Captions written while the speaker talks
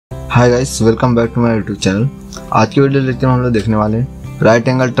Hi guys, welcome back to my YouTube channel. आज की video lecture में हम लोग देखने वाले हैं right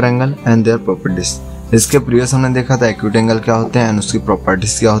angle triangle and their properties. इसके प्रीवियस हमने देखा था एक्यूट एंगल क्या होते हैं एंड उसकी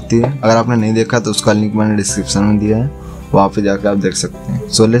प्रॉपर्टीज क्या होती है। अगर आपने नहीं देखा तो उसका लिंक मैंने डिस्क्रिप्शन में दिया है, वहाँ पे जाकर आप देख सकते हैं।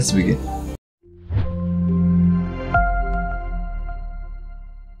 So let's begin.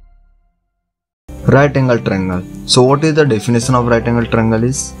 Right angle triangle. So what is the definition of right angle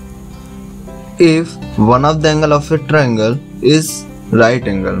triangle is? If one of the angle of a triangle is right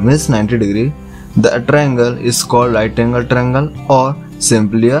angle means 90 degree, the triangle is called right angle triangle or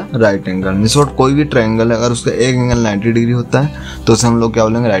simply a right angle. means what कोई भी triangle है अगर उसका एक angle 90 degree होता है तो उसे हम लोग क्या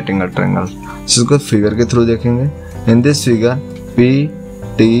बोलेंगे, राइट एंगल ट्रायंगल। इसको फिगर के थ्रू देखेंगे। In this figure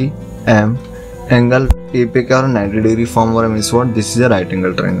PTM angle A पे क्या 90 डिग्री फॉर्म हो रहा है, means what this is a right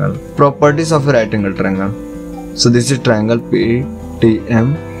angle triangle. Properties of A right angle triangle. So this is triangle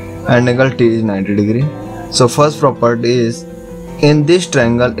PTM and angle T is 90 degree. So first property is in this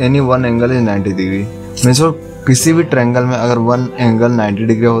triangle any one angle is 90 degree. Means किसी भी triangle में अगर one angle 90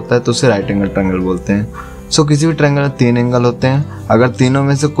 degree होता है तो उसे right angle triangle बोलते हैं। सो किसी भी ट्रायंगल में तीन एंगल होते हैं, अगर तीनों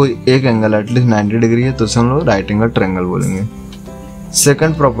में से कोई एक एंगल एटलीस्ट 90 डिग्री है तो उसे हम लोग राइट एंगल ट्रायंगल बोलेंगे।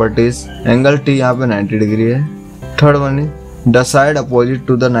 सेकंड प्रॉपर्टीज, एंगल T यहाँ पे 90 डिग्री है। Third one is the side opposite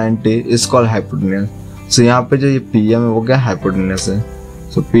to the 90 is called hypotenuse. सो यहाँ पे जो ये PM है वो क्या हाइपोटेन्यूज है।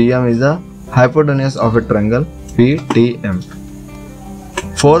 So PM is the hypotenuse of a triangle PTM.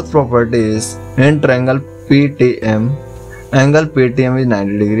 Fourth property is in triangle PTM, angle PTM is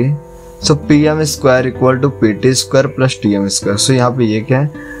 90 degree. So PM square equal to PT square plus TM square. So यहाँ पे ये क्या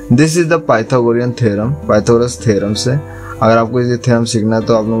है, this is the Pythagorean theorem, Pythagoras theorem से। अगर आपको ये theorem सीखना है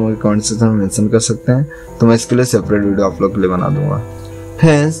तो आप लोग मुझे कमेंट सेक्शन में मेंशन कर सकते हैं, तो मैं इसके लिए सेपरेट वीडियो आप लोग के लिए बना दूंगा।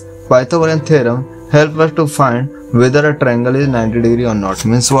 Hence Pythagorean theorem help us to find whether a triangle is 90 degree or not.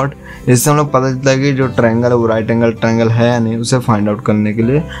 means what, इससे हम लोग पता चलता है कि जो ट्रायंगल है वो राइट एंगल ट्रायंगल है या नहीं, उसे फाइंड आउट करने के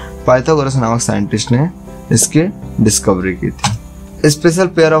लिए पाइथागोरस नामक साइंटिस्ट ने इसकी डिस्कवरी की थी। Special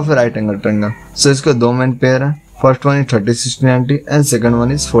pair of right angle triangle. सो इसके दो मेन पेयर है। First one is 30 60 90 and second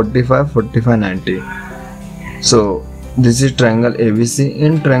one is 45 45 90। So this is triangle ABC।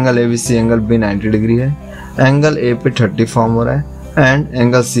 In triangle ABC angle B 90 degree है, एंगल A पे 30 फॉर्म हो रहा है एंड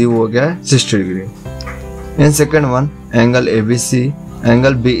एंगल C हो गया है 60 degree. In second one, angle ABC,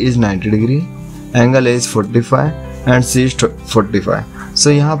 angle B is 90 degree, angle A is 45 and C is 45. So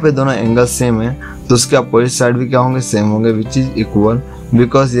यहाँ पे दोनों एंगल सेम है तो उसके अपोजिट साइड भी क्या होंगे, सेम होंगे, विच इज इक्वल,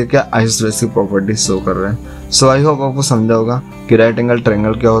 बिकॉज ये क्या आइसोसेलेस की प्रॉपर्टी शो कर रहे हैं। सो आई होप आपको समझा होगा कि राइट एंगल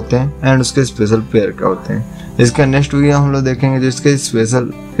ट्रायंगल क्या होते हैं एंड उसके स्पेशल पेयर क्या होते हैं। इसका नेक्स्ट वीडियो हम लोग देखेंगे जो इसके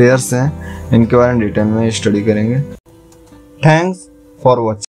स्पेशल पेयर्स हैं, इनके बारे में डिटेल में स्टडी करेंगे। Thanks for watching.